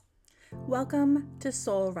Welcome to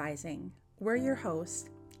Soul Rising. We're your hosts,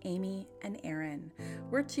 Amy and Aaron.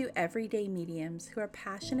 We're two everyday mediums who are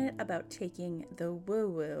passionate about taking the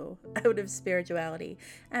woo-woo out of spirituality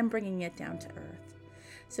and bringing it down to earth.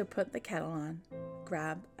 So put the kettle on,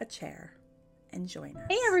 grab a chair, and join us.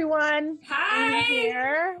 Hey everyone. Hi. Amy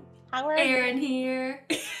here. How are Aaron you? here.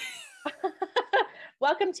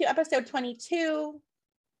 Welcome to episode 22.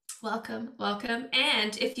 Welcome.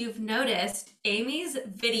 And if you've noticed, Amy's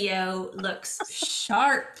video looks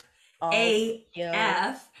sharp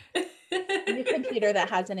AF. New computer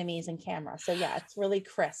that has an amazing camera. So yeah, it's really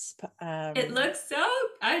crisp. It looks so,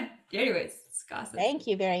 anyways, it's awesome. Thank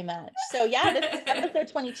you very much. So yeah, this is episode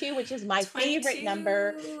 22, which is my favorite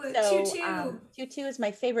number. So 22 is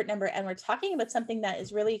my favorite number. And we're talking about something that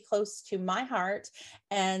is really close to my heart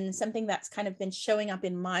and something that's kind of been showing up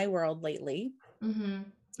in my world lately. Mm-hmm.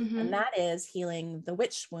 And that is healing the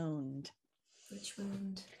witch wound. Witch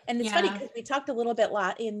wound. And it's funny because we talked a little bit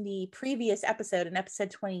in the previous episode, in episode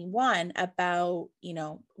 21, about,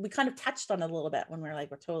 we kind of touched on it a little bit when we were like,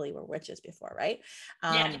 we're witches before, right?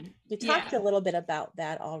 We talked a little bit about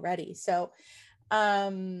that already. So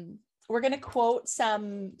we're going to quote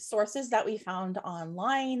some sources that we found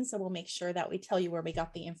online. So we'll make sure that we tell you where we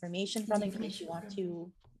got the information from in case you want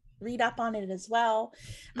to read up on it as well.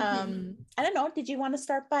 I don't know. Did you want to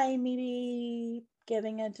start by maybe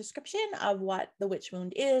giving a description of what the witch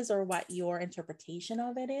wound is or what your interpretation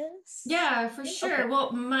of it is? Yeah, for sure. Okay.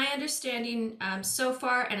 Well, my understanding so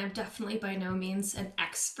far, and I'm definitely by no means an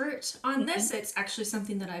expert on this, it's actually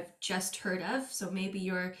something that I've just heard of. So maybe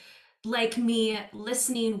you're like me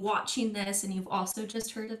listening, watching this, and you've also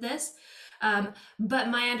just heard of this. But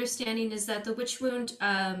my understanding is that the witch wound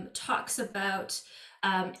talks about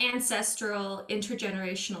ancestral,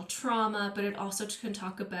 intergenerational trauma, but it also can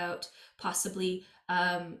talk about possibly,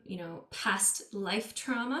 past life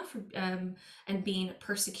trauma and being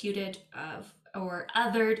persecuted or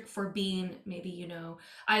othered for being maybe,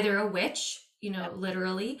 either a witch,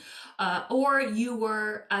 literally, or you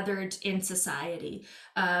were othered in society.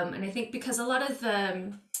 And I think because a lot of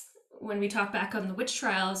when we talk back on the witch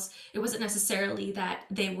trials, it wasn't necessarily that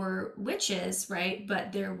they were witches, right?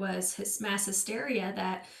 But there was mass hysteria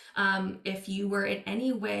that if you were in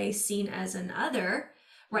any way seen as an other,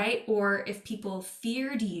 right? Or if people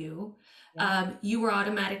feared you, you were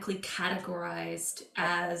automatically categorized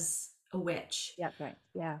as a witch. Yeah, right.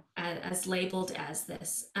 Yeah. As labeled as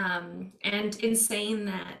this. And in saying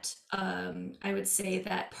that, I would say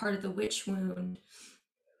that part of the witch wound,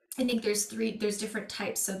 I think there's different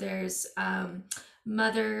types. So there's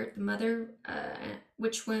mother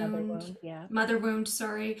witch wound, mother wound,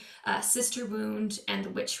 sister wound, and the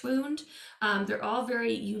witch wound. They're all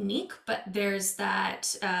very unique, but there's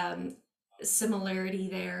that similarity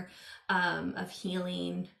there of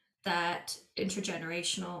healing that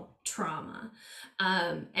intergenerational trauma.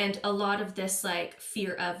 And a lot of this like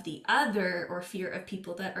fear of the other or fear of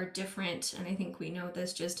people that are different, and I think we know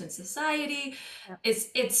this just in society,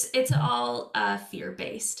 it's all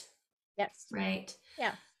fear-based. Yes. Right?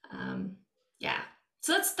 Yeah.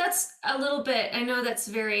 So that's a little bit, I know that's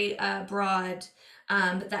very broad,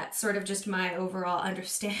 but that's sort of just my overall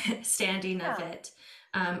understanding of it.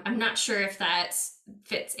 I'm not sure if that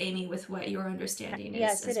fits, Amy, with what your understanding is.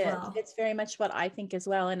 Yes, it is. It's very much what I think as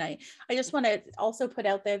well. And I just want to also put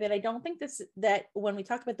out there that I don't think that when we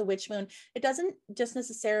talk about the witch wound, it doesn't just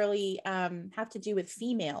necessarily have to do with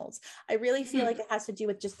females. I really feel like it has to do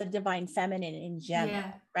with just the divine feminine in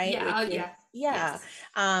general, right? Yes.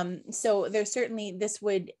 So there's certainly, this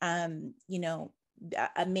would, a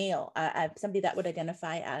male, somebody that would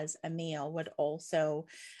identify as a male would also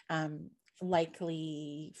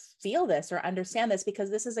likely feel this or understand this, because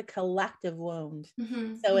this is a collective wound.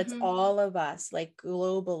 So it's all of us, like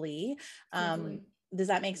globally. Does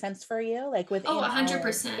that make sense for you? Like within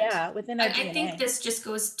 100%. Within our DNA. I think this just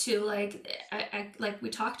goes to like we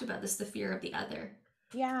talked about this, the fear of the other.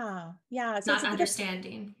 So not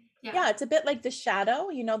understanding. It's a bit like the shadow,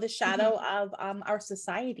 the shadow of our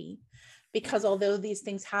society. Because although these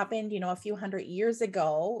things happened, a few hundred years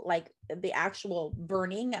ago, like the actual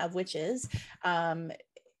burning of witches,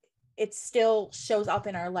 it still shows up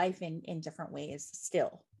in our life in different ways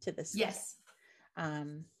still to this day.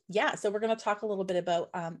 So we're going to talk a little bit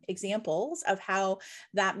about examples of how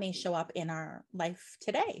that may show up in our life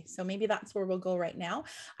today. So maybe that's where we'll go right now.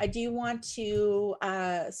 I do want to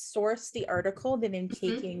source the article that I'm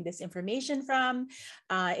taking this information from.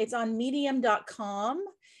 It's on medium.com.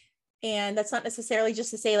 And that's not necessarily just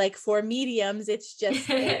to say like for mediums, it's just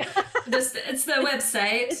It's the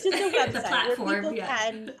website. It's just a website the where platform. people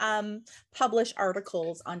can publish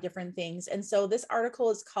articles on different things. And so this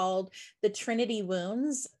article is called The Trinity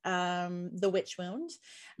Wounds, the Witch Wound,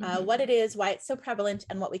 what it is, why it's so prevalent,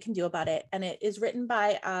 and what we can do about it. And it is written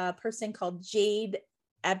by a person called Jade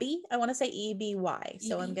Eby. I want to say EBY.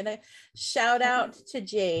 So I'm going to shout out to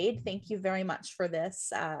Jade. Thank you very much for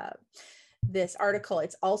this, this article.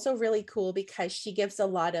 It's also really cool because she gives a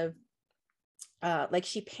lot of like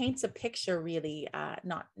she paints a picture really,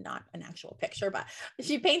 not an actual picture, but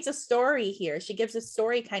she paints a story here. She gives a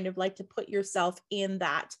story kind of like to put yourself in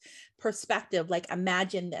that perspective. Like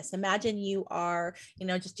imagine this, imagine you are, you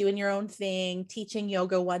know, just doing your own thing, teaching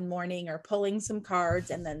yoga one morning or pulling some cards,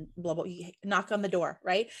 and then blah, blah, you knock on the door,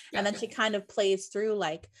 right? And then she kind of plays through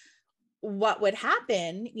like what would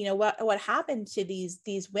happen, you know, what happened to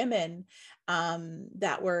these women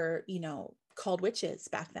that were, you know, called witches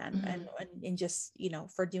back then, and just, you know,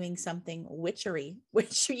 for doing something witchery,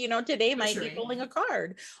 which, you know, today might be pulling a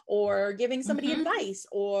card or giving somebody advice,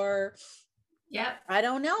 or I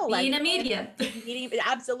don't know, being like a medium.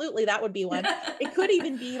 Absolutely, that would be one. It could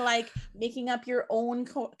even be like making up your own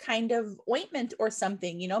kind of ointment or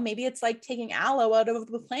something, you know, maybe it's like taking aloe out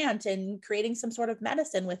of the plant and creating some sort of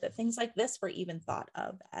medicine with it. Things like this were even thought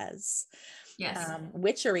of as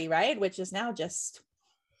witchery, right? Which is now just,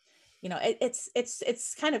 you know,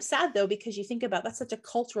 it's kind of sad though, because you think about, that's such a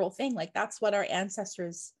cultural thing. Like that's what our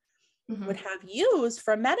ancestors would have used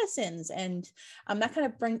for medicines. And that kind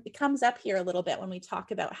of it comes up here a little bit when we talk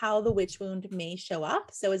about how the witch wound may show up.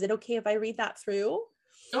 So is it okay if I read that through?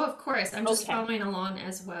 Oh, of course. I'm just following along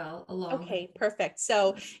as well. Okay, perfect.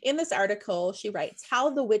 So in this article, she writes how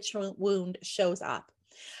the witch wound shows up.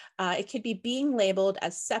 It could be being labeled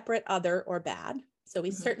as separate, other, or bad. So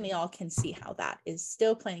we certainly all can see how that is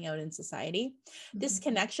still playing out in society.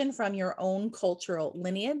 Disconnection from your own cultural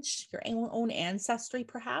lineage, your own ancestry,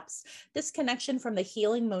 perhaps. Disconnection from the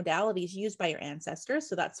healing modalities used by your ancestors.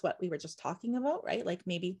 So that's what we were just talking about, right? Like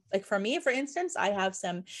maybe, like for me, for instance, I have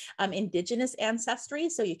some indigenous ancestry.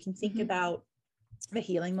 So you can think about the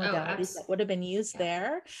healing modalities that would have been used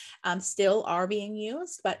there still are being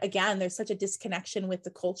used. But again, there's such a disconnection with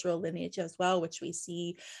the cultural lineage as well, which we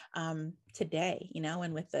see today, you know,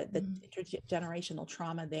 and with the intergenerational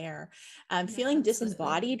trauma there. Feeling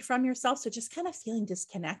disembodied from yourself. So just kind of feeling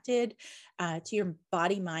disconnected to your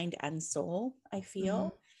body, mind, and soul, I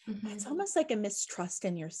feel. It's almost like a mistrust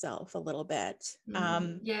in yourself a little bit.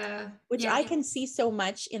 Which I can see so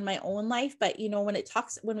much in my own life. But, you know,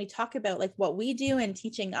 when we talk about like what we do and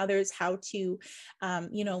teaching others how to,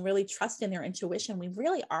 you know, really trust in their intuition, we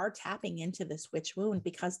really are tapping into this witch wound,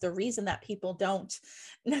 because the reason that people don't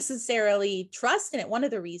necessarily trust in it, one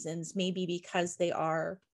of the reasons may be because they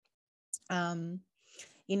are,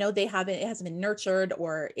 you know, it hasn't been nurtured,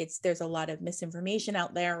 or there's a lot of misinformation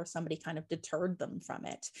out there, or somebody kind of deterred them from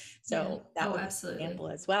it. So that would be an example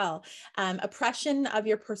as well. Oppression of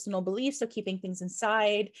your personal beliefs. So keeping things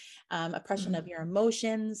inside, oppression of your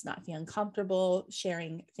emotions, not feeling comfortable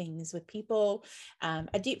sharing things with people,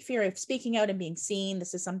 a deep fear of speaking out and being seen.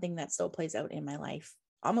 This is something that still plays out in my life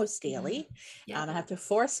almost daily. I have to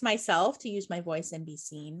force myself to use my voice and be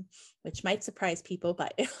seen, which might surprise people,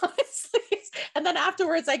 but honestly, and then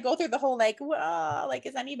afterwards I go through the whole like, well, like,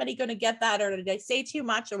 is anybody going to get that? Or did I say too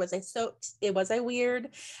much? Or was I weird?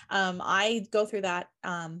 I go through that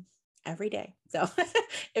every day. So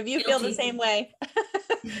if you feel the same way,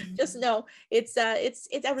 just know it's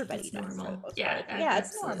everybody. It's normal.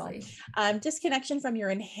 It's normal. Disconnection from your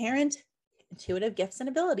inherent intuitive gifts and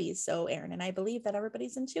abilities. So Erin and I believe that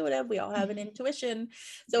everybody's intuitive. We all have an intuition.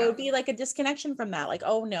 So it would be like a disconnection from that. Like,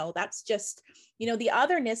 oh no, that's just, you know, the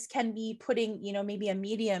otherness can be putting, you know, maybe a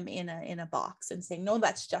medium in a box and saying, no,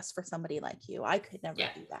 that's just for somebody like you. I could never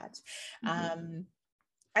do that.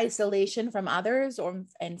 Isolation from others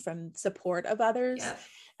and from support of others.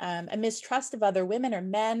 A mistrust of other women or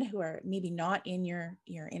men who are maybe not in your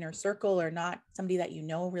inner circle, or not somebody that you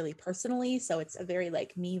know really personally. So it's a very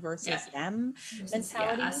like me versus them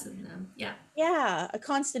mentality. Us and them. A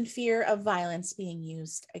constant fear of violence being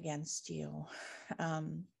used against you.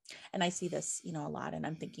 And I see this, you know, a lot, and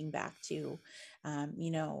I'm thinking back to,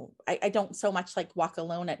 you know, I don't so much like walk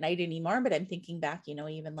alone at night anymore, but I'm thinking back, you know,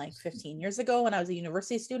 even like 15 years ago when I was a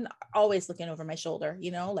university student, always looking over my shoulder, you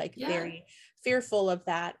know, like very fearful of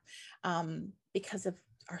that because of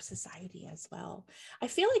our society as well. I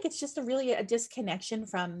feel like it's just a disconnection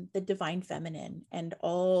from the divine feminine and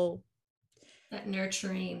all that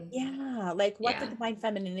nurturing. Like what the divine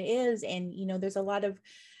feminine is. And, you know, there's a lot of,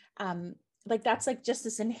 like, that's like just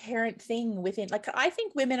this inherent thing within, like, I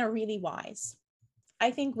think women are really wise.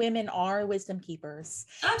 I think women are wisdom keepers.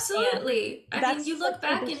 Absolutely. And I mean, that's you like look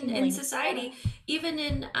back in traditionally. society, even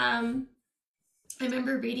in I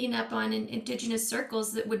remember reading up on in indigenous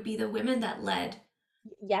circles that would be the women that led,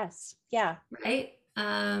 Yes. Yeah. right?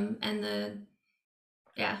 And the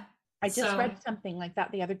yeah. I just So read something like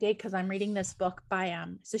that the other day because I'm reading this book by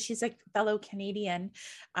so she's a fellow Canadian.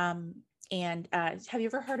 Um, and have you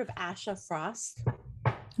ever heard of Asha Frost?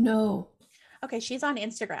 no. Okay, she's on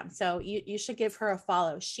Instagram, so you should give her a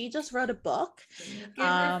follow. She just wrote a book Give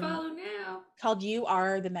her a follow now. called You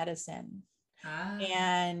Are the Medicine. Ah.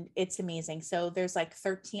 And it's amazing. So there's like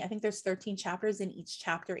 13, I think there's 13 chapters, and each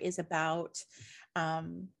chapter is about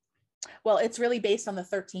well, it's really based on the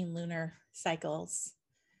 13 lunar cycles.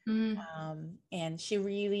 And she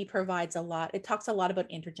really provides a lot. It talks a lot about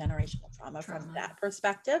intergenerational trauma from that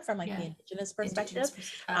perspective, from like the indigenous perspective,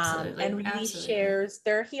 Absolutely. and really Absolutely. shares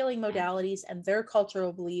their healing modalities and their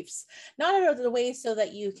cultural beliefs, not out of the way so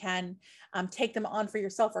that you can take them on for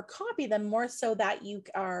yourself or copy them, more so that you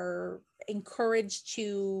are encouraged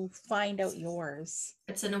to find out yours.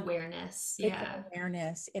 It's an awareness. It's an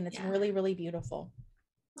awareness, and it's really, really beautiful.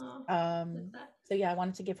 So yeah, I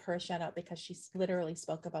wanted to give her a shout out because she literally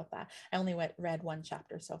spoke about that. I only read one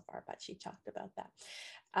chapter so far, but she talked about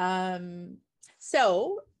that.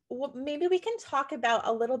 So maybe we can talk about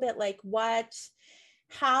a little bit like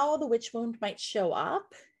how the witch wound might show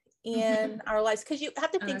up in our lives, because you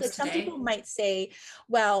have to think like some people might say,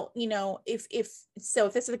 well, you know, if this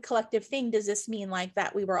is a collective thing, does this mean like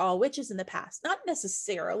that we were all witches in the past? Not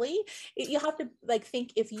necessarily. You have to like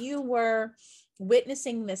think, if you were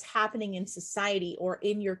witnessing this happening in society or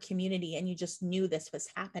in your community and you just knew this was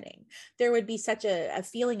happening, there would be such a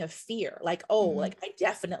feeling of fear, like, oh, like I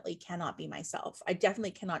definitely cannot be myself. I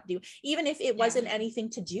definitely cannot do, even if it wasn't anything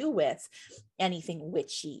to do with anything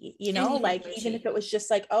witchy, you know, anything like witchy. Even if it was just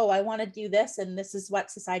like, oh, I want to do this and this is what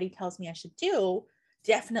society tells me I should do,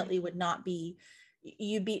 definitely would not be,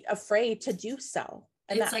 you'd be afraid to do so.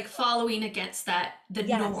 And it's like following against the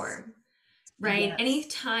norm. Right. Yes.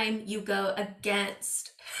 Anytime you go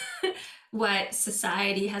against what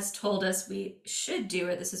society has told us we should do,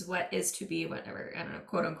 or this is what is to be, whatever, I don't know,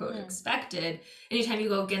 quote unquote, expected. Anytime you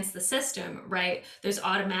go against the system, right, there's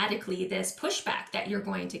automatically this pushback that you're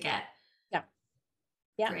going to get. Yeah.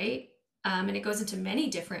 Yeah. Right. And it goes into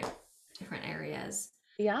many different areas.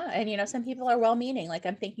 Yeah. And, you know, some people are well-meaning. Like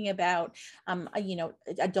I'm thinking about, you know,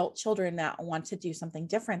 adult children that want to do something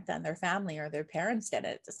different than their family or their parents did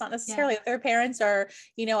it. It's not necessarily that their parents are,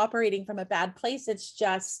 you know, operating from a bad place. It's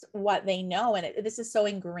just what they know. And this is so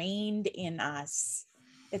ingrained in us.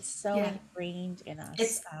 It's so ingrained in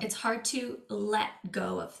us. It's hard to let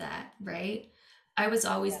go of that, right? I was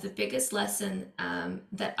always the biggest lesson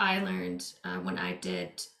that I learned when I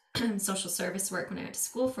did social service work, when I went to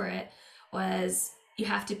school for it, was you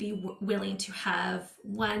have to be willing to have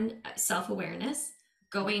self-awareness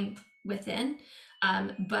going within,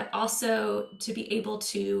 but also to be able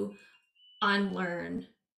to unlearn.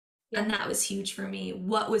 And that was huge for me.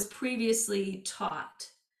 What was previously taught,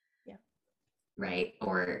 right?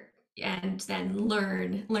 And then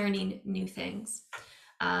learning new things.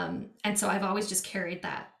 And so I've always just carried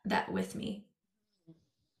that with me.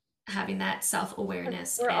 Having that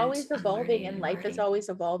self-awareness. We're always evolving, and life is always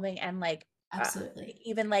evolving, and like absolutely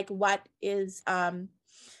even like what is you know,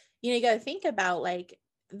 you got to think about like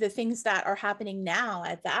the things that are happening now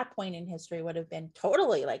at that point in history would have been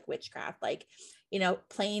totally like witchcraft, like, you know,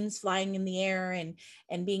 planes flying in the air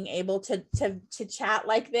and being able to chat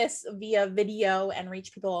like this via video and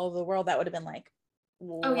reach people all over the world. That would have been like,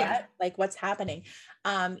 what? Like what's happening?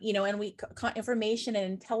 You know, and information and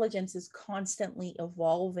intelligence is constantly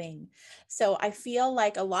evolving. So I feel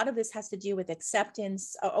like a lot of this has to do with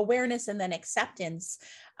acceptance, awareness, and then acceptance.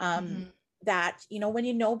 That, you know, when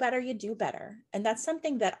you know better, you do better. And that's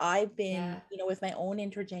something that I've been, you know, with my own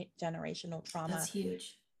intergenerational trauma. That's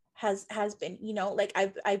huge. Has been, you know, like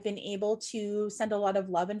I've been able to send a lot of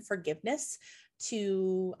love and forgiveness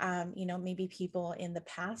to, you know, maybe people in the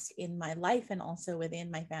past in my life and also within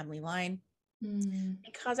my family line,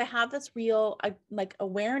 because I have this real like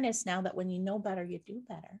awareness now that when you know better, you do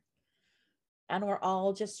better. And we're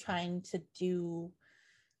all just trying to do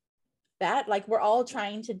that. Like we're all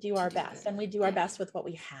trying to do our best, and we do our best with what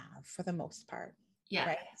we have for the most part. Yeah.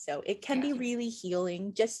 Right. So it can be really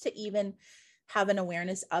healing just to even have an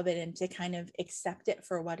awareness of it and to kind of accept it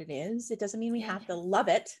for what it is. It doesn't mean we have to love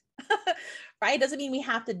it, right? It doesn't mean we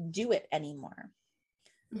have to do it anymore,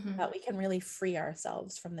 but we can really free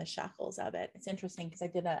ourselves from the shackles of it. It's interesting because I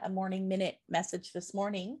did a morning minute message this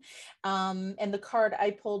morning, and the card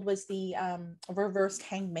I pulled was the reversed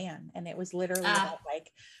hangman, and it was literally about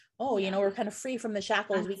like oh, you know, we're kind of free from the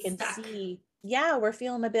shackles. We can Unstuck. see, yeah, we're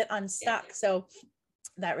feeling a bit unstuck. Yeah. So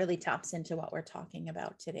that really taps into what we're talking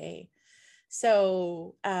about today.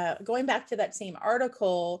 So going back to that same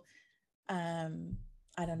article,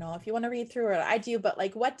 I don't know if you want to read through it. I do, but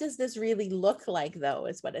like, what does this really look like though,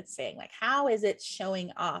 is what it's saying. Like, how is it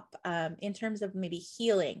showing up in terms of maybe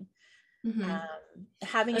healing?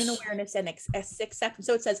 Having an awareness and acceptance.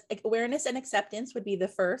 So it says awareness and acceptance would be the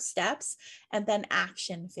first steps, and then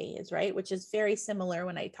action phase, right? Which is very similar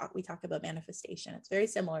when we talk about manifestation. It's very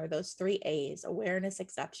similar, those 3 A's: awareness,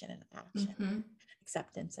 exception, and action.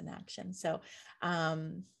 Acceptance and action. So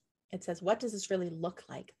it says, what does this really look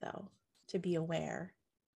like though, to be aware?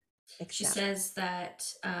 She says that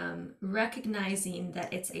recognizing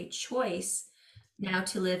that it's a choice now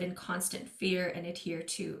to live in constant fear and adhere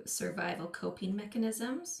to survival coping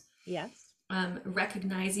mechanisms. Yes.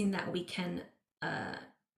 Recognizing that we can,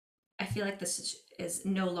 I feel like this is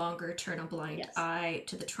no longer turn a blind eye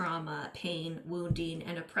to the trauma, pain, wounding,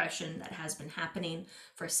 and oppression that has been happening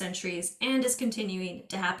for centuries and is continuing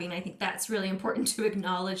to happen. I think that's really important to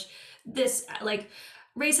acknowledge this, like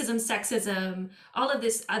racism, sexism, all of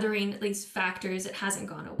this othering, these factors, it hasn't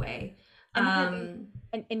gone away. And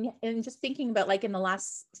just thinking about like in the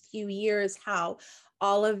last few years, how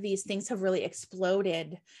all of these things have really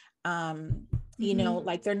exploded. You know,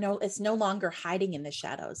 like it's no longer hiding in the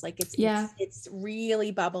shadows. Like it's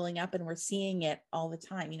really bubbling up, and we're seeing it all the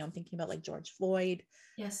time. You know, I'm thinking about like George Floyd.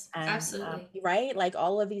 Yes, and, absolutely. Right. Like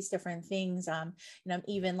all of these different things, you know,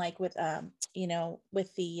 even like with, you know,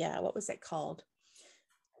 with the, what was it called?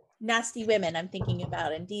 Nasty Women, I'm thinking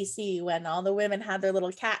about in DC, when all the women had their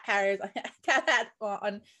little cat hats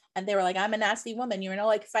on, and they were like, I'm a nasty woman, you know,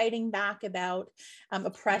 like fighting back about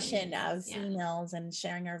oppression of females and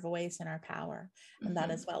sharing our voice and our power, and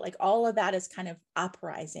that as well. Like all of that is kind of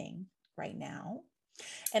uprising right now.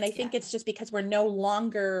 And I think it's just because we're no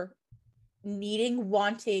longer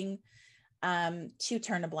wanting to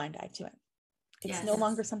turn a blind eye to it. It's no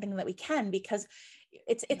longer something that we can, because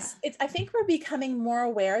it's I think we're becoming more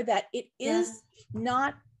aware that it is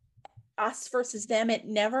not us versus them. It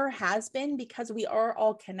never has been, because we are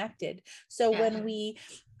all connected. So when we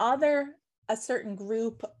other a certain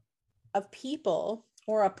group of people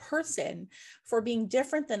or a person for being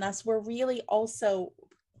different than us, we're really also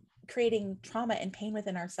creating trauma and pain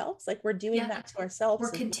within ourselves. Like we're doing that to ourselves.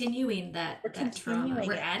 We're continuing that trauma.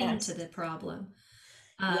 We're adding to the problem.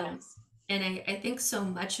 And I think so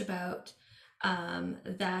much about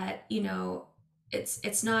that, you know,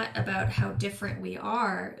 it's not about how different we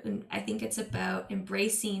are. And I think it's about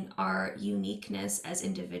embracing our uniqueness as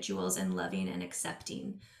individuals and loving and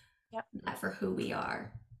accepting that for who we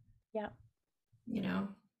are. You know?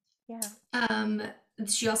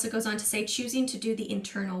 She also goes on to say, choosing to do the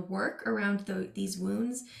internal work around these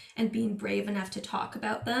wounds and being brave enough to talk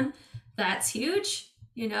about them. That's huge.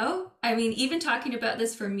 You know, I mean, even talking about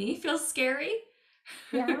this for me feels scary.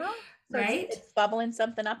 Right? It's bubbling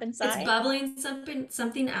something up inside. It's bubbling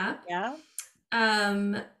something up.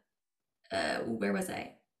 Where was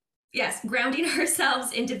I? Yes, grounding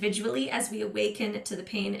ourselves individually as we awaken to the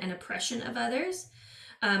pain and oppression of others.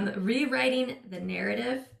 Rewriting the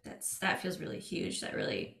narrative. That feels really huge. That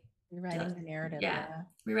really rewriting the narrative.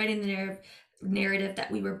 Rewriting the narrative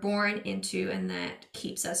that we were born into and that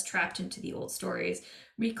keeps us trapped into the old stories.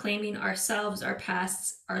 Reclaiming ourselves, our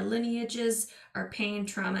pasts, our lineages, our pain,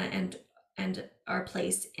 trauma, and our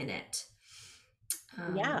place in it.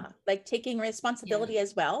 Like taking responsibility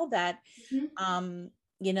as well, that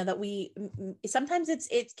you know, that we sometimes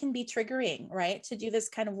it can be triggering, right, to do this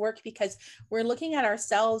kind of work, because we're looking at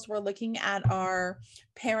ourselves, we're looking at our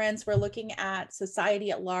parents, we're looking at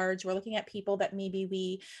society at large, we're looking at people that maybe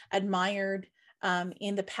we admired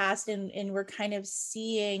in the past, and we're kind of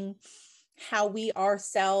seeing how we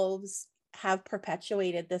ourselves have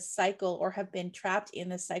perpetuated this cycle or have been trapped in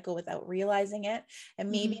this cycle without realizing it,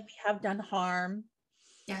 and maybe we have done harm.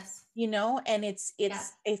 You know, and it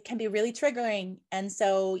can be really triggering. And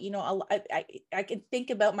so, you know, I can think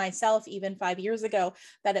about myself even 5 years ago,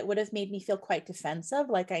 that it would have made me feel quite defensive,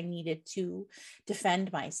 like I needed to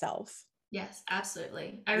defend myself. Yes,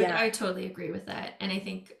 absolutely. I totally agree with that. And I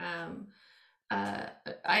think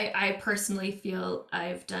I personally feel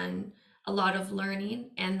I've done a lot of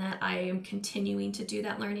learning, and that I am continuing to do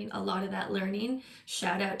that learning. A lot of that learning,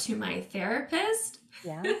 shout out to my therapist.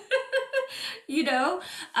 You know,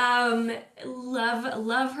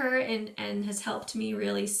 love her, and has helped me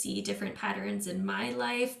really see different patterns in my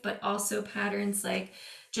life, but also patterns like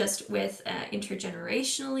just with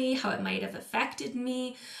intergenerationally, how it might have affected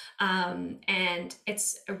me. And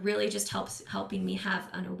it's really just helping me have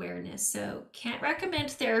an awareness. So can't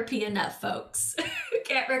recommend therapy enough, folks.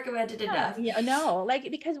 Can't recommend it enough. Yeah, no,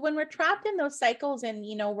 like, because when we're trapped in those cycles and,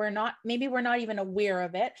 we're not even aware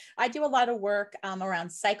of it. I do a lot of work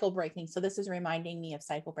around cycle breaking. So this is reminding me of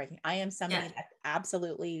cycle breaking. I am somebody that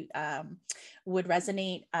absolutely would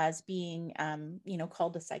resonate as being,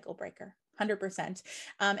 called a cycle breaker. 100%.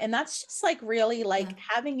 And that's just like really like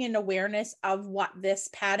having an awareness of what this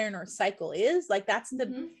pattern or cycle is. Like that's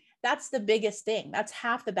the biggest thing. That's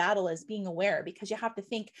half the battle, is being aware, because you have to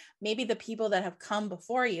think maybe the people that have come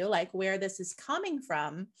before you, like where this is coming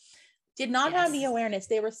from, did not have the awareness.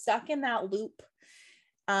 They were stuck in that loop,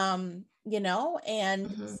 and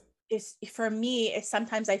it's, for me,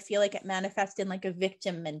 sometimes I feel like it manifests in like a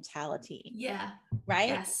victim mentality. Yeah. Right.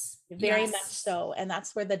 Yes. Very much so. And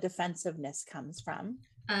that's where the defensiveness comes from.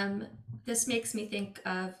 This makes me think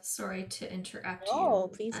of, sorry to interrupt you. Oh,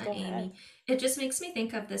 please go Amy. ahead. It just makes me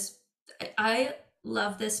think of this. I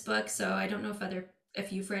love this book. So I don't know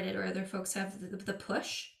if you've read it or other folks have, the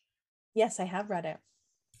Push. Yes, I have read it.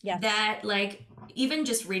 Yes. That, like, even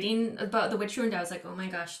just reading about the witch wound, I was like, oh my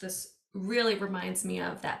gosh, this really reminds me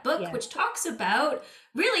of that book, which talks about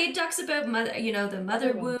mother, the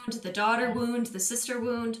mother wound, the daughter wound, the sister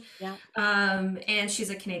wound. Yeah. And she's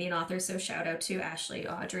a Canadian author, so shout out to Ashley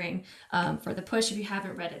Audring for The Push. If you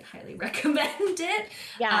haven't read it, highly recommend it.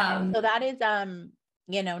 Yeah. So that is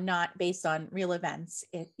not based on real events.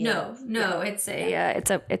 It's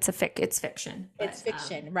fiction. It's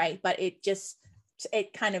fiction, right? But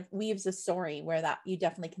it kind of weaves a story where that you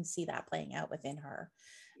definitely can see that playing out within her.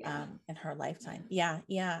 In her lifetime. Yeah.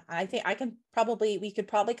 I think we could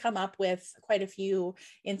probably come up with quite a few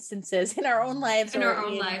instances in our own lives, where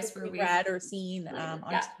we've read or seen on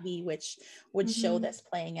TV, which would show this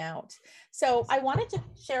playing out. So I wanted to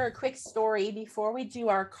share a quick story before we do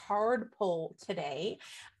our card pull today.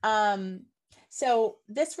 So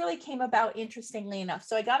this really came about interestingly enough.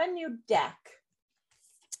 So I got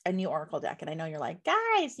a new oracle deck, and I know you're like,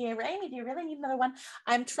 guys, Amy, do you really need another one?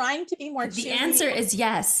 I'm trying to be more the answer is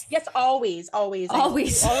yes. Always need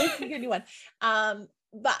a new one.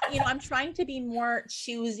 But I'm trying to be more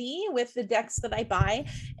choosy with the decks that I buy,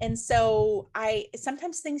 and so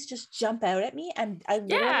sometimes things just jump out at me, and I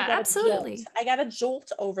literally got a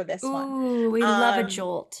jolt over this one. Ooh, we love a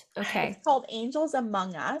jolt. Okay, it's called Angels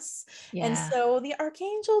Among Us, and so the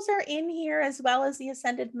archangels are in here as well as the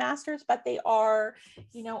ascended masters, but they are,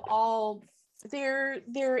 all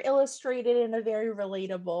they're illustrated in a very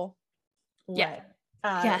relatable way.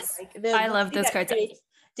 Yes, I love those cards.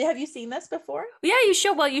 Have you seen this before? Yeah, you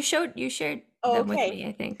showed. Well, you shared them with me,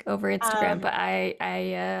 I think, over Instagram. But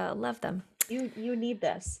I love them. You need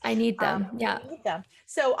this. I need them. You need them.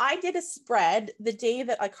 So I did a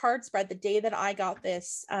card spread the day that I got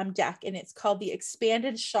this deck, and it's called the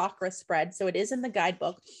Expanded Chakra Spread. So it is in the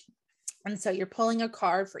guidebook, and so you're pulling a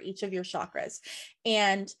card for each of your chakras,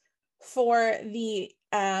 and for the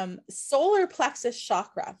solar plexus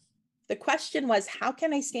chakra, the question was, how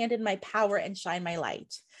can I stand in my power and shine my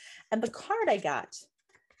light? And the card I got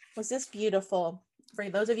was this beautiful, for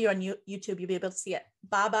those of you on YouTube, you'll be able to see it,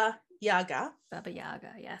 Baba Yaga. Baba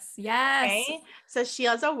Yaga, yes. Okay. So she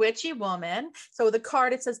is a witchy woman. So the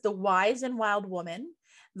card, it says the wise and wild woman,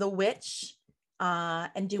 the witch,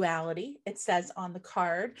 and duality, it says on the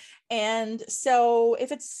card. And so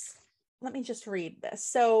let me just read this.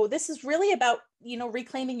 So this is really about,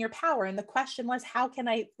 reclaiming your power. And the question was, how can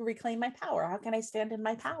I reclaim my power? How can I stand in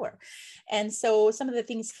my power? And so some of the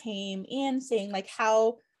things came in saying like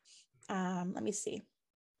how, let me see.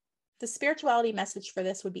 The spirituality message for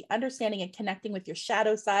this would be understanding and connecting with your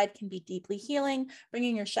shadow side can be deeply healing.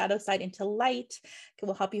 Bringing your shadow side into light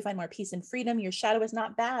will help you find more peace and freedom. Your shadow is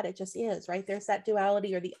not bad. It just is, right? There's that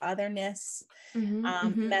duality or the otherness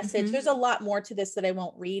message. There's a lot more to this that I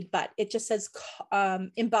won't read, but it just says,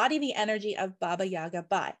 embody the energy of Baba Yaga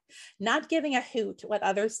by not giving a hoot what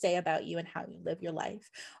others say about you and how you live your life.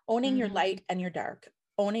 Owning your light and your dark.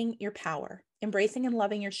 Owning your power. Embracing and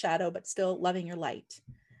loving your shadow, but still loving your light.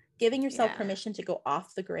 Giving yourself permission to go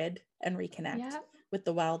off the grid and reconnect with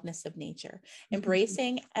the wildness of nature,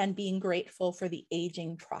 embracing and being grateful for the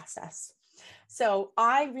aging process. So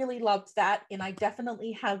I really loved that. And I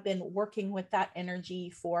definitely have been working with that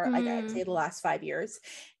energy for, I'd say, the last 5 years.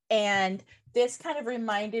 And this kind of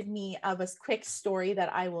reminded me of a quick story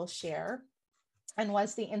that I will share, and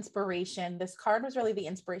was the inspiration. This card was really the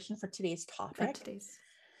inspiration for today's topic.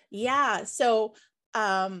 Yeah. So,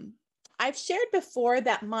 I've shared before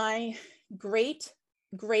that my great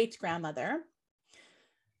grandmother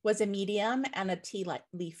was a medium and a tea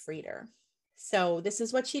leaf reader. So this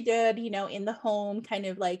is what she did, you know, in the home, kind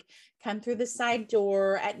of like come through the side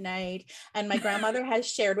door at night. And my grandmother has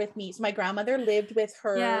shared with me. So my grandmother lived with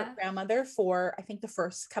her grandmother for, I think, the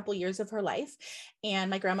first couple years of her life. And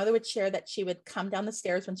my grandmother would share that she would come down the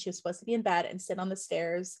stairs when she was supposed to be in bed and sit on the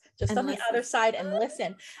stairs just on the other side and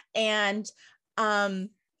listen. And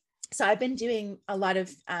so I've been doing a lot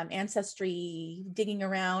of ancestry, digging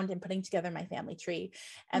around and putting together my family tree.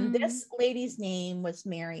 And this lady's name was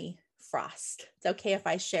Mary Frost. It's okay if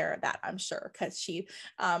I share that, I'm sure, because she,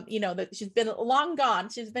 you know, that she's been long gone.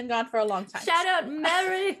 She's been gone for a long time. Shout out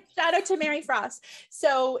Mary. Shout out to Mary Frost.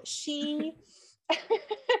 So she,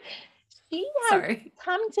 she has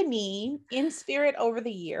come to me in spirit over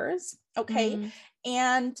the years. Okay.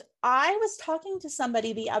 And I was talking to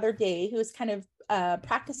somebody the other day who was kind of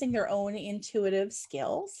practicing their own intuitive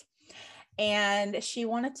skills. And she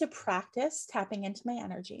wanted to practice tapping into my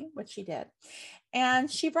energy, which she did.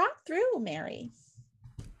 And she brought through Mary.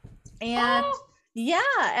 And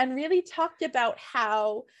and really talked about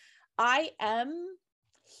how I am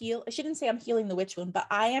she didn't say I'm healing the witch wound, but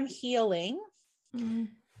I am healing.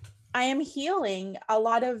 I am healing a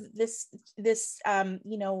lot of this,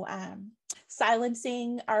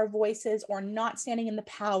 silencing our voices or not standing in the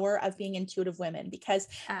power of being intuitive women, because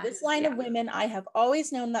this line of women, I have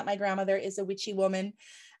always known that my grandmother is a witchy woman.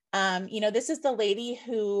 This is the lady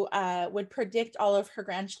who would predict all of her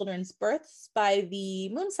grandchildren's births by the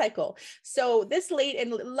moon cycle. So this lady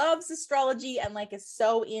and loves astrology and like is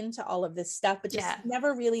so into all of this stuff, but just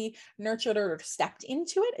never really nurtured or stepped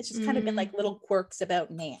into it. It's just kind of been like little quirks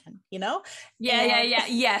about man, you know?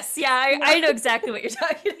 Yes. I know exactly what you're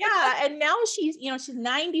talking about. And now she's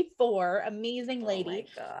 94, amazing lady.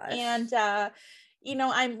 Oh my gosh.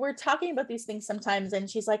 And we're talking about these things sometimes, and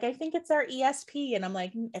she's like, I think it's our ESP. And I'm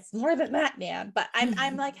like, it's more than that, Nan. But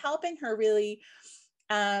I'm like helping her really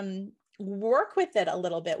work with it a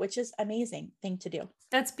little bit, which is amazing thing to do.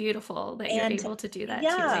 That's beautiful that you're able to do that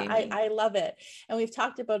too, Amy. I love it. And we've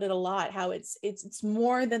talked about it a lot, how it's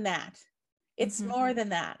more than that. It's more than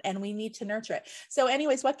that. And we need to nurture it. So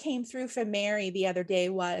anyways, what came through from Mary the other day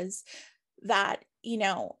was that,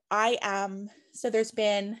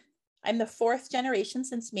 I'm the fourth generation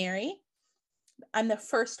since Mary. I'm the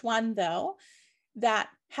first one, though, that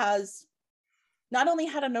has not only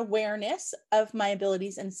had an awareness of my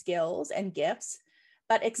abilities and skills and gifts,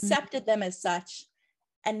 but accepted them as such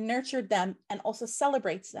and nurtured them and also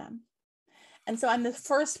celebrates them. And so I'm the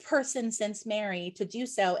first person since Mary to do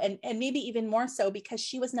so, and maybe even more so because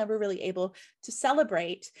she was never really able to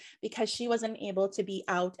celebrate because she wasn't able to be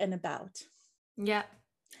out and about. Yeah.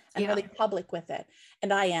 And really public with it.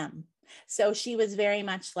 And I am. So she was very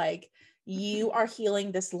much like, you are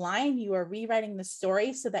healing this line. You are rewriting the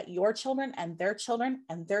story so that your children and their children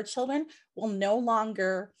and their children will no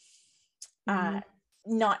longer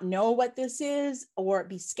not know what this is or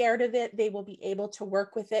be scared of it. They will be able to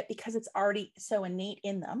work with it because it's already so innate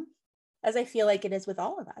in them, as I feel like it is with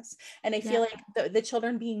all of us. And I feel like the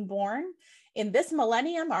children being born in this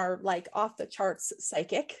millennium are like off the charts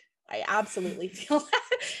psychic. I absolutely feel that.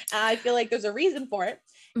 I feel like there's a reason for it.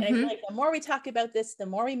 And I feel like the more we talk about this, the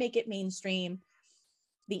more we make it mainstream,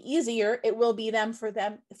 the easier it will be for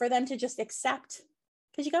them to just accept.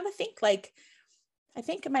 Because you got to think, like, I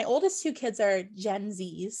think my oldest two kids are Gen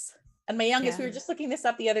Zs, and my youngest, we were just looking this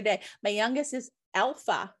up the other day. My youngest is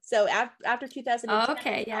Alpha. So after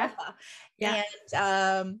 2010, Alpha.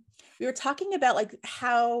 And we were talking about like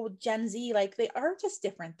how Gen Z, like they are just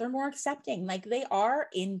different. They're more accepting. Like they are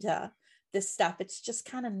into this stuff. It's just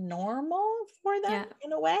kind of normal for them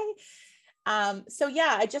in a way. I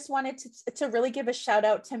just wanted to really give a shout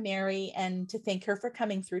out to Mary and to thank her for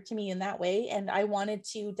coming through to me in that way. And I wanted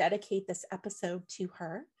to dedicate this episode to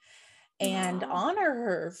her and honor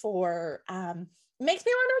her for, makes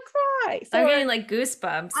me want to cry. I'm getting like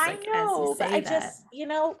goosebumps. I know, but I just, you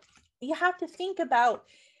have to think about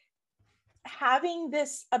having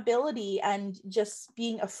this ability and just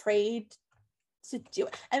being afraid to do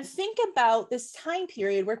it. And think about this time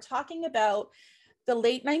period. We're talking about the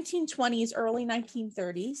late 1920s, early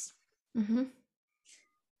 1930s. Doing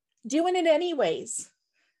it anyways.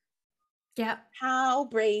 Yeah. How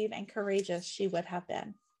brave and courageous she would have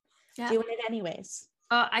been. Doing it anyways.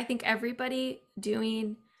 I think everybody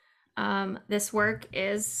doing this work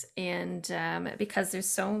is, and because there's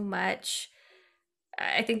so much,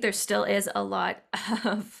 I think there still is a lot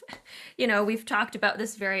of, we've talked about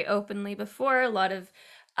this very openly before, a lot of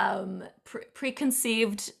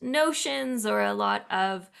preconceived notions or a lot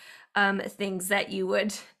of things that you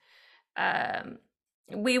would,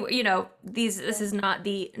 this is not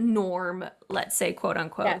the norm, let's say, quote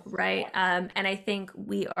unquote, right? And I think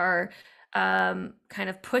we are kind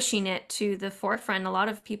of pushing it to the forefront. A lot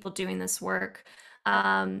of people doing this work.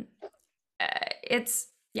 Um, it's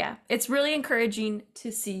really encouraging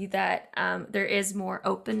to see that there is more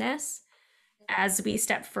openness as we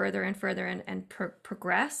step further and further and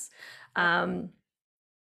progress.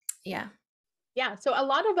 Yeah. So a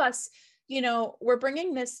lot of us, we're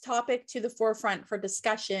bringing this topic to the forefront for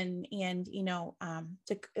discussion and,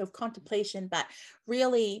 of contemplation, but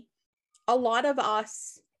really a lot of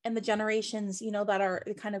us and the generations, that are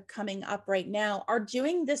kind of coming up right now are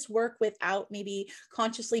doing this work without maybe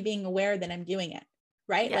consciously being aware that I'm doing it.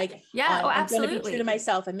 Right? Yeah. I'm going to be true to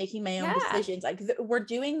myself and making my own Yeah. decisions. We're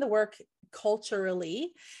doing the work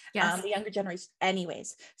culturally, Yes. the younger generation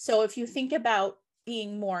anyways. So if you think about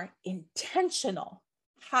being more intentional,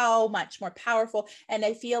 how much more powerful. And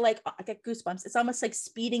I feel like I get goosebumps. It's almost like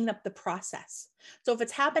speeding up the process. So if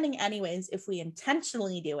it's happening anyways, if we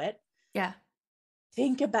intentionally do it,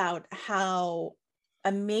 think about how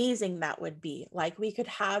amazing that would be. Like we could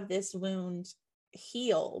have this wound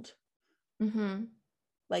healed,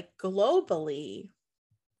 like globally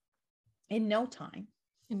in no time.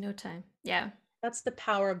 Yeah. That's the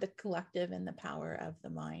power of the collective and the power of the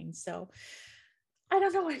mind. So I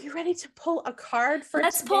don't know. Are you ready to pull a card for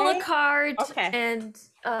Let's today? pull a card. Okay. And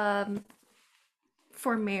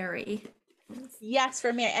for Mary. Yes,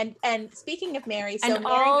 for Mary. And speaking of Mary, so and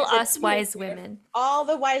Mary all us wise women. All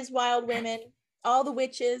the wise, wild women, all the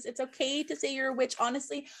witches. It's okay to say you're a witch.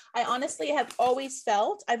 Honestly, I have always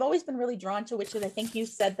felt, I've always been really drawn to witches. I think you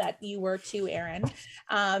said that you were too, Erin.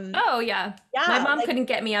 Oh yeah. My mom couldn't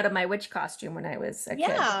get me out of my witch costume when I was a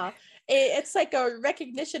kid. It's like a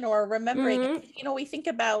recognition or a remembering. We think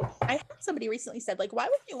about, I had somebody recently said, like, why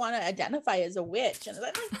would you want to identify as a witch? And I'm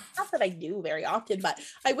like, not that I do very often, but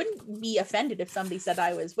I wouldn't be offended if somebody said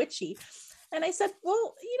I was witchy. And I said,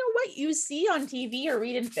 well, what you see on TV or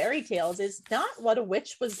read in fairy tales is not what a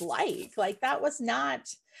witch was like. Like that was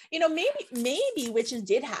not, maybe witches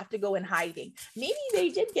did have to go in hiding. Maybe they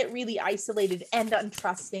did get really isolated and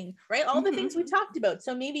untrusting, right? All the things we talked about.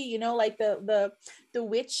 So maybe, like the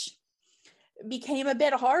witch became a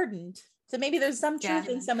bit hardened. So maybe there's some truth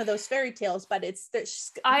in some of those fairy tales, but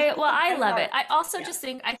I love it. I also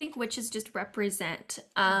I think witches just represent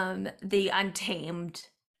the untamed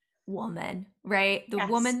woman, right? The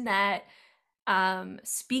woman that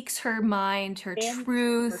speaks her mind, her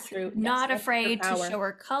truth, not afraid to show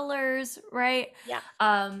her colors, right?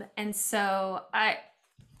 And so I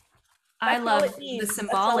love the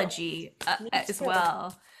symbology as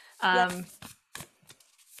well.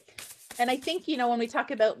 And I think, when we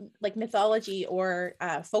talk about like mythology or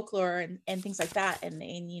folklore and things like that, and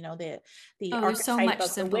the there's so much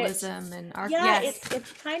symbolism and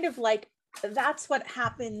it's kind of like that's what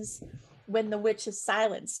happens when the witch is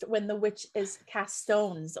silenced, when the witch is cast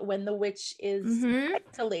stones, when the witch is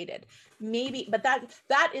isolated, maybe. But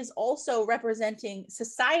that is also representing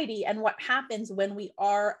society and what happens when we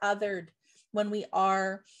are othered, when we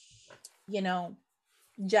are,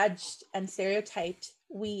 judged and stereotyped.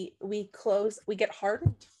 We close, we get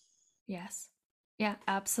hardened. Yes. Yeah,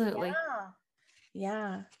 absolutely.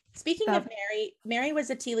 Yeah. Speaking of Mary was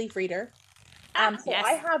a tea leaf reader. So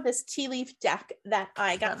I have this tea leaf deck that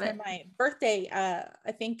I got for my birthday,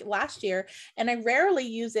 I think last year, and I rarely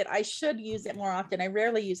use it. I should use it more often. I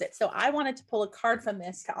rarely use it. So I wanted to pull a card from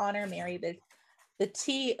this to honor Mary, the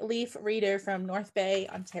tea leaf reader from North Bay,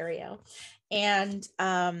 Ontario. And,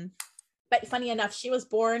 but funny enough, she was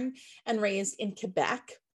born and raised in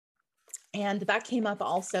Quebec. And that came up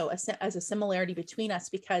also as a similarity between us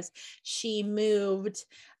because she moved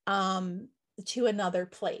to another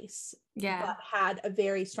place, but had a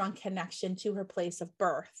very strong connection to her place of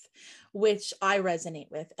birth, which I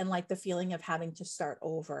resonate with, and like the feeling of having to start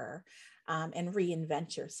over and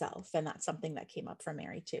reinvent yourself. And that's something that came up for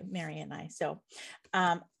Mary too, Mary and I. So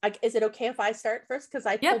is it okay if I start first? Because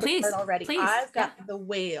I pulled the card already. I've got the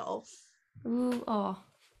whale. Ooh, oh.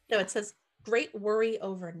 So it says, great worry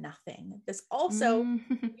over nothing. This also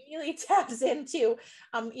really taps into,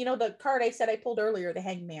 the card I said I pulled earlier, the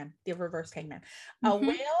hangman, the reversed hangman. A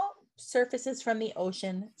whale surfaces from the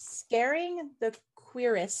ocean, scaring the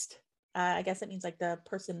queerest. I guess it means like the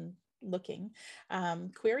person looking.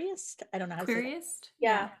 Queeriest? I don't know how to say that.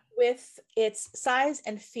 Yeah. With its size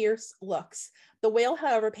and fierce looks. The whale,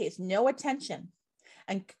 however, pays no attention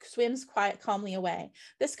and swims calmly away.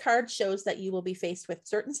 This card shows that you will be faced with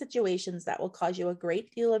certain situations that will cause you a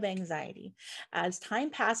great deal of anxiety. As time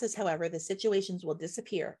passes, however, the situations will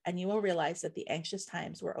disappear and you will realize that the anxious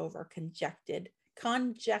times were over conjectured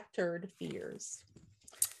fears.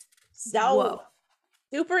 So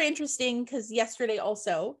super interesting, because yesterday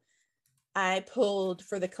also I pulled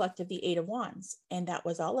for the collective the Eight of Wands, and that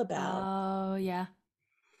was all about Oh, yeah.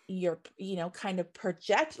 your, kind of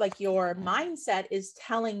project, like your mindset is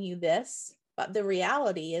telling you this, but the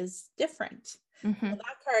reality is different. Mm-hmm. So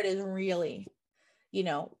that card is really,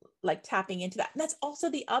 like tapping into that. And that's also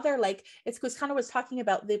the other, like, it's because kind of was talking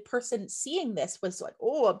about the person seeing this was like,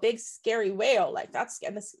 oh, a big scary whale. Like that's,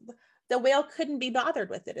 and this, the whale couldn't be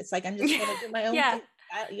bothered with it. It's like, I'm just going to do my own Yeah.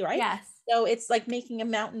 thing. Right. Yes. So it's like making a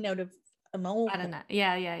mountain out of a molehill. I don't know.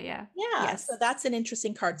 Yeah. Yeah. Yes. So that's an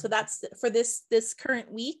interesting card. So that's for this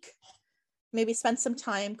current week. Maybe spend some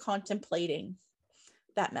time contemplating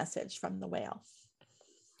that message from the whale.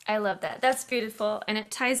 I love that. That's beautiful. And it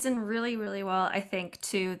ties in really, really well, I think,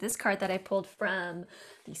 to this card that I pulled from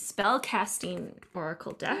the Spellcasting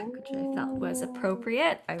Oracle deck, which I felt was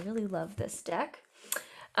appropriate. I really love this deck.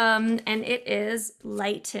 And it is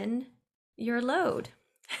Lighten Your Load.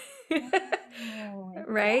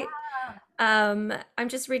 Right? Yeah. I'm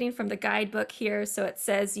just reading from the guidebook here. So it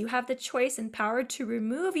says, you have the choice and power to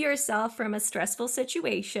remove yourself from a stressful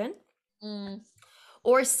situation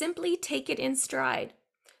or simply take it in stride.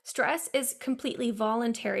 Stress is completely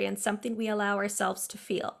voluntary and something we allow ourselves to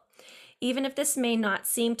feel. Even if this may not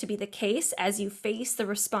seem to be the case as you face the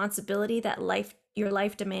responsibility that your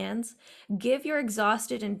life demands, give your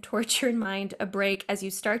exhausted and tortured mind a break as you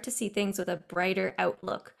start to see things with a brighter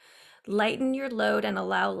outlook. Lighten your load and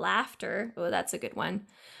allow laughter, oh, that's a good one,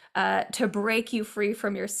 to break you free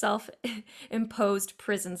from your self-imposed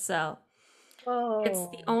prison cell. It's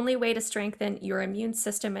the only way to strengthen your immune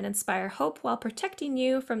system and inspire hope while protecting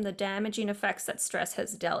you from the damaging effects that stress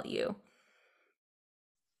has dealt you.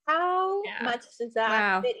 How much does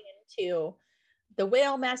that fit into the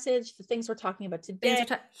whale message, the things we're talking about today?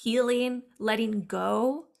 Healing, letting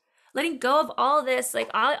go of all this.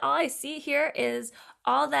 Like all I see here is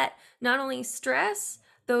all that, not only stress,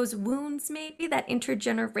 those wounds, maybe that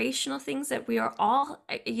intergenerational things that we are all,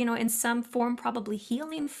 in some form probably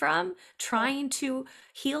healing from, trying to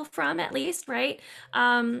heal from at least, right?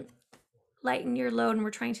 Lighten your load, and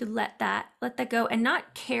we're trying to let that go and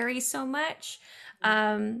not carry so much.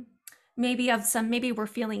 Maybe we're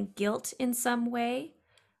feeling guilt in some way,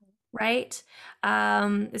 right?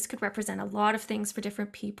 This could represent a lot of things for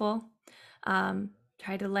different people.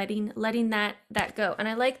 Try to letting that go. And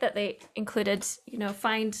I like that they included,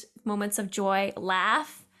 find moments of joy,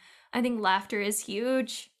 laugh. I think laughter is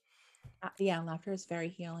huge. Yeah, laughter is very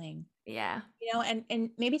healing. Yeah. And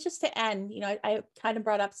maybe just to end, I kind of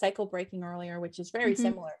brought up cycle breaking earlier, which is very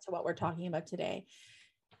similar to what we're talking about today.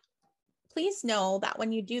 Please know that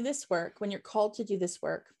when you do this work, when you're called to do this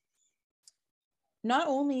work, not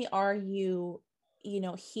only are you,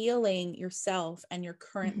 healing yourself and your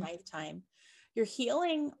current lifetime, you're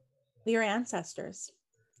healing your ancestors,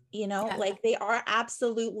 like they are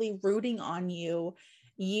absolutely rooting on you.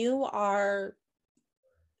 You are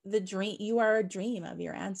the dream. You are a dream of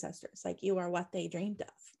your ancestors. Like you are what they dreamed of.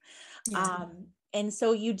 Yeah. And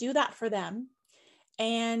so you do that for them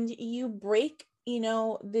and you break,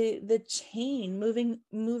 the chain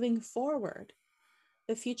moving forward.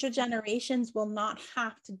 The future generations will not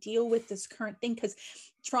have to deal with this current thing because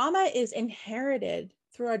trauma is inherited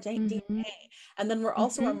through our DNA. And then we're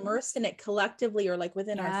also immersed in it collectively or like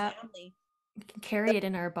within our family. We can carry it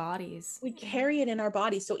in our bodies. We carry it in our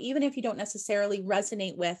bodies. So even if you don't necessarily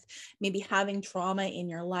resonate with maybe having trauma in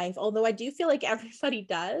your life, although I do feel like everybody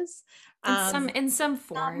does. In some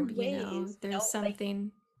form, ways, there's something.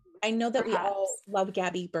 Like, I know that we all love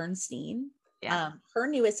Gabby Bernstein. Yeah. Her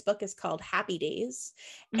newest book is called Happy Days.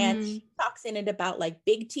 And she talks in it about like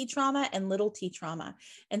big T trauma and little T trauma.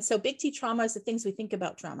 And so big T trauma is the things we think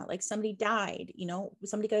about trauma, like somebody died,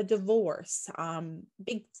 somebody got a divorce,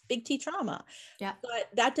 big T trauma. Yeah. But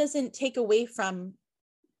that doesn't take away from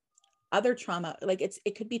other trauma. Like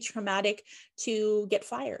it could be traumatic to get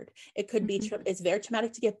fired. It could be, it's very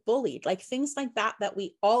traumatic to get bullied, like things like that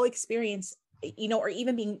we all experience, or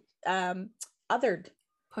even being othered.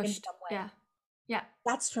 Pushed. In some way. Yeah.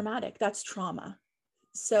 That's traumatic. That's trauma.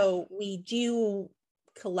 So we do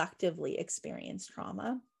collectively experience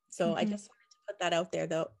trauma. So I just wanted to put that out there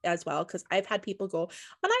though, as well. Cause I've had people go,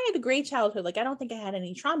 when I had a great childhood, like, I don't think I had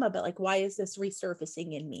any trauma, but like, why is this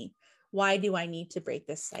resurfacing in me? Why do I need to break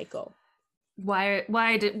this cycle? Why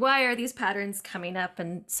are these patterns coming up?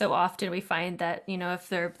 And so often we find that, if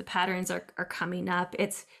the patterns are coming up,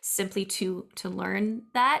 it's simply to learn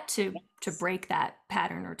that, to break that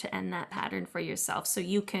pattern or to end that pattern for yourself so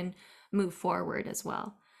you can move forward as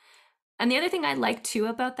well. And the other thing I like too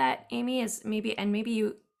about that, Amy, is maybe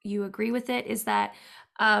you agree with it, is that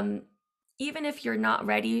even if you're not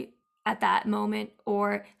ready at that moment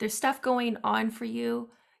or there's stuff going on for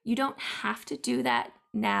you, You don't have to do that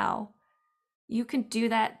now. You can do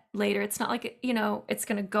that later. It's not like, it's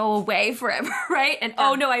going to go away forever, right? And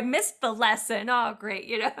oh no, I missed the lesson. Oh, great.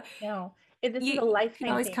 No, this is a lifetime you can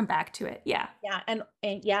always thing. come back to it. Yeah. Yeah.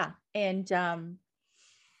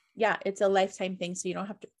 It's a lifetime thing. So you don't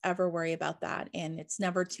have to ever worry about that. And it's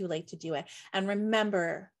never too late to do it. And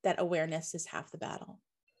remember that awareness is half the battle.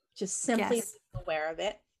 Just simply being aware of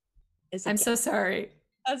it is. I'm so sorry.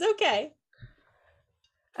 That's okay.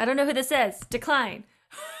 I don't know who this is. Decline.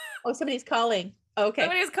 Oh, somebody's calling. Okay.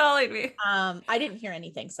 Somebody's calling me. I didn't hear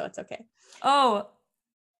anything, so it's okay. Oh,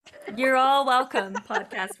 you're all welcome,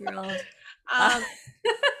 podcast world.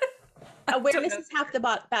 Awareness is half the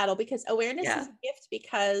battle, because awareness is a gift,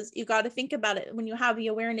 because you got to think about it. When you have the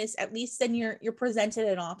awareness, at least then you're presented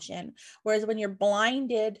an option. Whereas when you're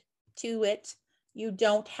blinded to it, you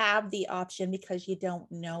don't have the option because you don't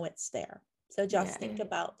know it's there. So just think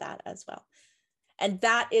about that as well. And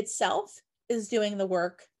that itself is doing the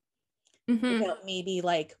work without maybe it's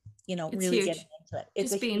really huge. Getting into it.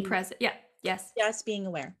 It's just being present. Yeah. Yes. Just being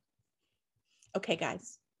aware. Okay,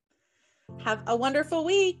 guys. Have a wonderful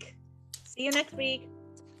week. See you next week.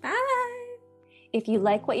 Bye. If you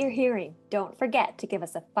like what you're hearing, don't forget to give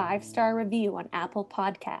us a 5-star review on Apple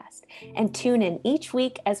Podcast and tune in each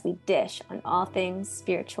week as we dish on all things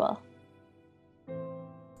spiritual.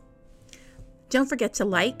 Don't forget to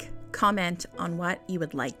like, comment on what you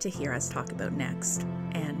would like to hear us talk about next,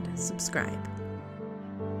 and subscribe.